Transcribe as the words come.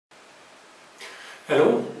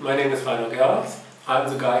Hello, my name is rsyslog. I'm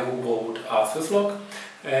the guy who wrote rsyslog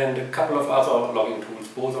and a couple of other logging tools,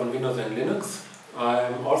 both on Windows and Linux.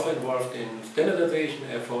 I'm also involved in standardization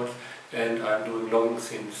efforts and I'm doing logging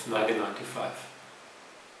since 1995.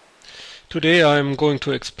 Today I'm going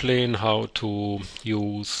to explain how to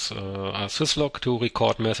use rsyslog to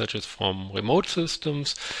record messages from remote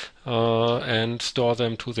systems and store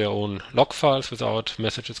them to their own log files without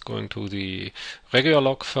messages going to the regular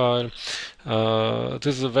log file.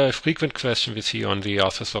 This is a very frequent question we see on the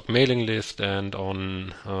rsyslog mailing list and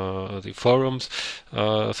on the forums,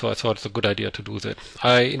 so I thought it's a good idea to do that.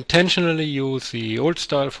 I intentionally use the old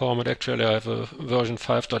style format. Actually, I have a version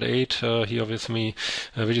 5.8 here with me,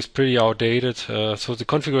 which is pretty outdated, so the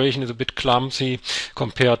configuration is a bit clumsy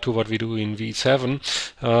compared to what we do in V7,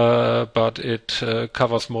 but it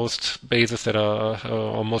covers most bases that are,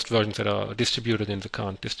 or most versions that are distributed in the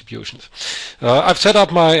current distributions. I've set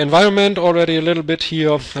up my environment already a little bit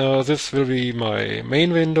here. This will be my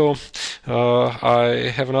main window.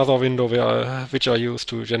 I have another window which I use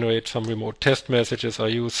to generate some remote test messages. I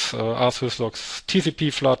use rsyslog's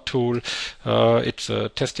TCP flood tool. It's a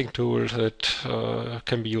testing tool that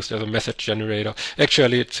can be used as a message generator.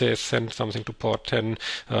 Actually, it says send something to port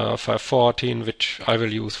 10.514, which I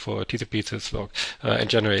will use for TCP syslog and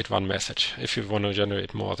generate one message. If you want to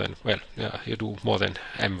generate more than, well, yeah, you do more than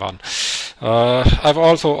M1. I've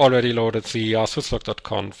also already loaded the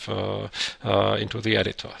rsyslog.conf into the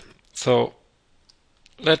editor. So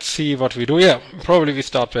let's see what we do. Yeah, probably we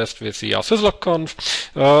start best with the rsyslog.conf.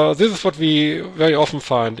 This is what we very often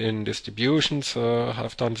find in distributions.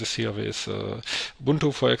 I've done this here with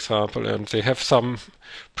Ubuntu, for example, and they have some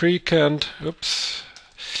pre-canned,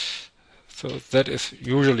 so that is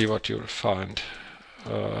usually what you'll find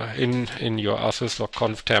in your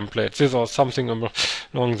rsyslog.conf template. This or something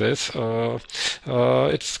along this.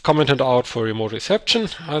 It's commented out for remote reception.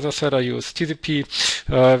 As I said, I use TCP.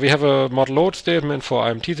 We have a mod load statement for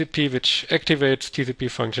IMTCP which activates TCP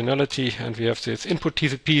functionality, and we have this input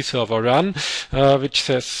TCP server run which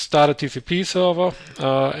says start a TCP server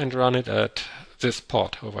and run it at this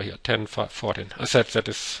port over here, 10.514. I said that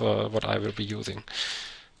is what I will be using.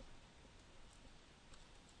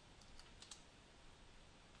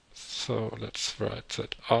 So let's write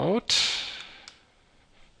that out.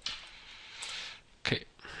 Okay.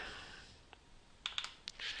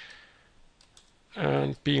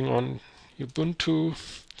 And being on Ubuntu,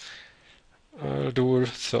 I'll do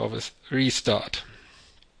service restart.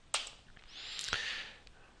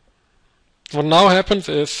 What now happens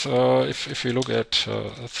is, if we look at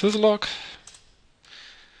syslog,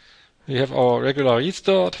 we have our regular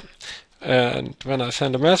restart, and when I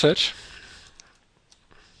send a message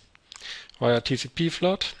via TCP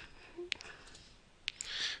flood,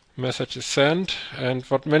 message is sent, and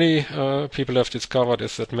what many people have discovered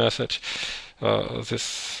is that message,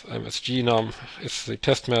 this MSG num is the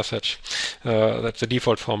test message, that's the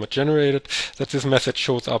default format generated, that this message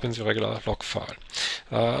shows up in the regular log file.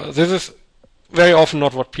 This is very often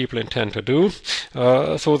not what people intend to do.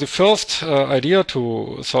 So the first idea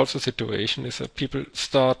to solve the situation is that people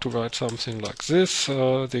start to write something like this.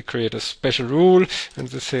 They create a special rule and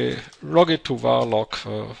they say log it to var log,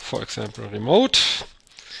 for example, remote.log,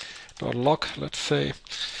 let's say.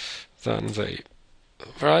 Then they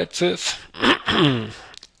write this.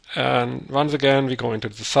 And once again, we go into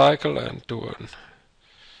the cycle and do an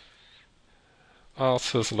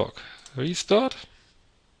rsyslog restart.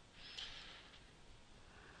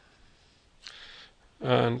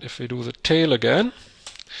 And if we do the tail again,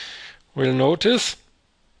 we'll notice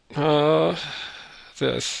there's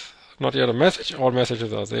not yet a message. All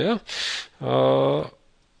messages are there.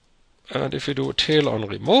 And if we do a tail on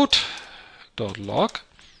remote.log,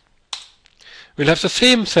 we'll have the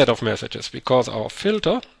same set of messages because our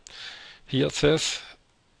filter here says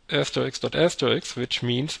 ***, which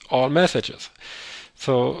means all messages.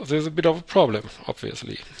 So there's a bit of a problem,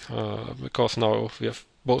 obviously, because now we have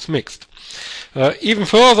both mixed. Even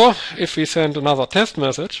further, if we send another test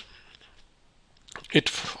message,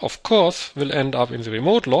 it of course will end up in the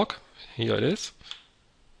remote log. Here it is.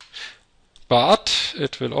 But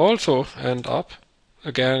it will also end up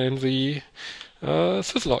again in the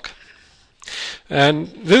syslog. And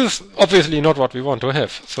this is obviously not what we want to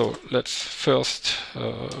have. So let's first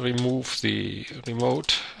remove the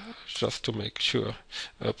remote just to make sure.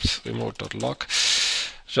 Remote.log.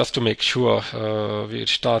 Just to make sure we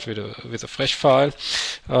start with a fresh file.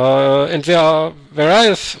 And there are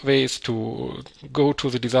various ways to go to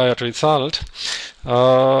the desired result.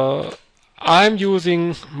 I'm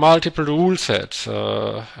using multiple rule sets,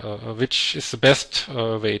 which is the best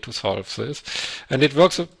way to solve this. And it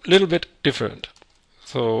works a little bit different.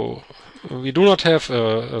 So we do not have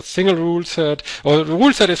a single rule set, or the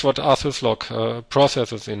rule set is what rsyslog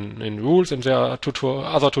processes in rules, and there are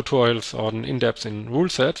other tutorials on in-depth in rule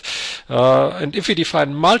sets. And if we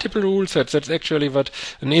define multiple rule sets, that's actually what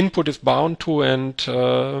an input is bound to, and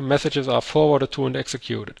messages are forwarded to and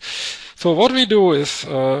executed. So what we do is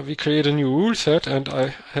we create a new rule set, and I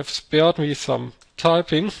have spared me some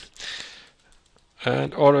typing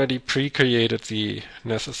and already pre-created the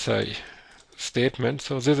necessary statement.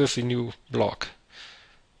 So this is the new block.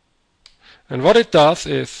 And what it does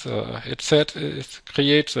is it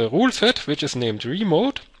creates a rule set which is named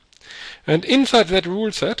remote, and inside that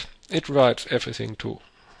rule set it writes everything to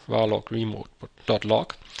varlog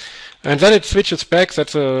remote.log. And then it switches back,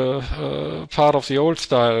 that's a part of the old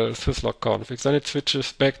style syslog configs, then it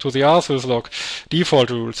switches back to the rsyslog default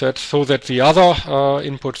rule set so that the other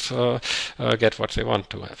inputs get what they want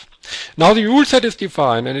to have. Now the rule set is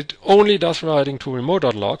defined and it only does writing to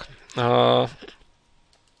remote.log, but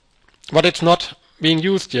it's not being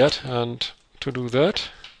used yet, and to do that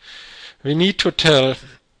we need to tell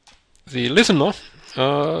the listener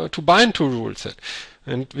to bind to rule set,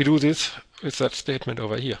 and we do this with that statement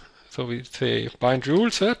over here. So we say bind rule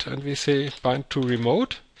set, and we say bind to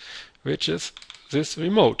remote, which is this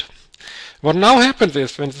remote. What now happens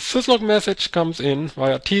is when the syslog message comes in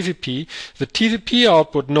via TCP, the TCP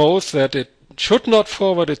output knows that it should not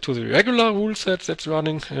forward it to the regular rule set that's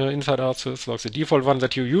running inside rsyslog, the default one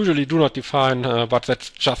that you usually do not define, but that's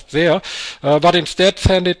just there, but instead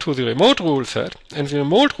send it to the remote rule set, and the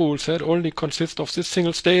remote rule set only consists of this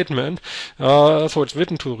single statement, so it's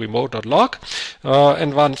written to remote.log,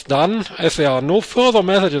 and once done, as there are no further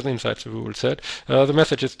messages inside the rule set, the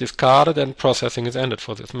message is discarded and processing is ended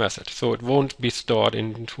for this message, so it won't be stored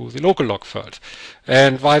into the local log files.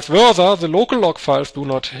 And vice versa, the local log files do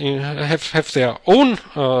not have their own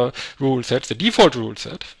rule sets, the default rule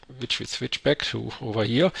set, which we switch back to over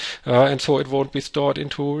here, and so it won't be stored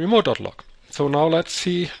into remote.log. So now let's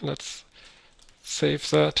save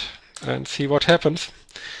that and see what happens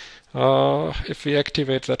if we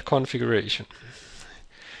activate that configuration.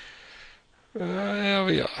 There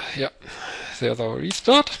we are. Yeah, there's our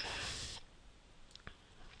restart.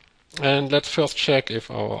 And let's first check if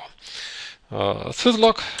our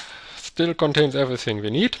syslog still contains everything we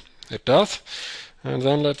need. It does. And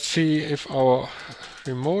then let's see if our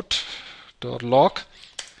remote.log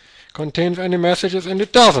contains any messages, and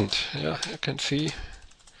it doesn't. Yeah, you can see.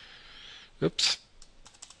 Oops.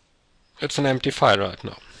 It's an empty file right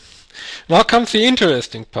now. Now comes the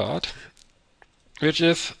interesting part, which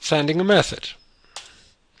is sending a message.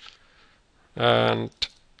 And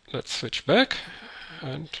let's switch back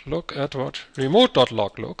and look at what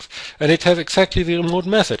remote.log looks, and it has exactly the remote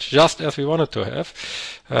message, just as we wanted to have.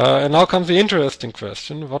 And now comes the interesting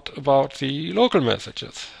question, what about the local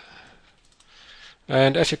messages?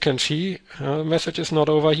 And as you can see, message is not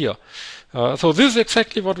over here. So this is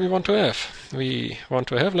exactly what we want to have. We want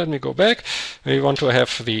to have, let me go back, we want to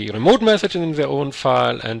have the remote messages in their own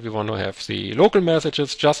file, and we want to have the local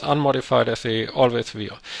messages just unmodified as they always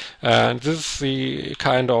were. And this is the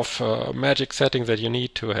kind of magic setting that you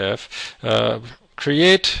need to have.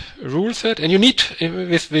 Create a rule set, and you need,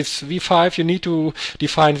 with v5, you need to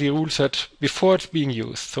define the rule set before it's being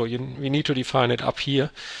used. So we need to define it up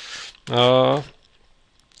here.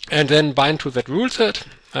 And then bind to that rule set,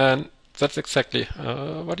 and that's exactly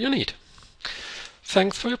what you need.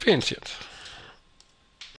 Thanks for your patience.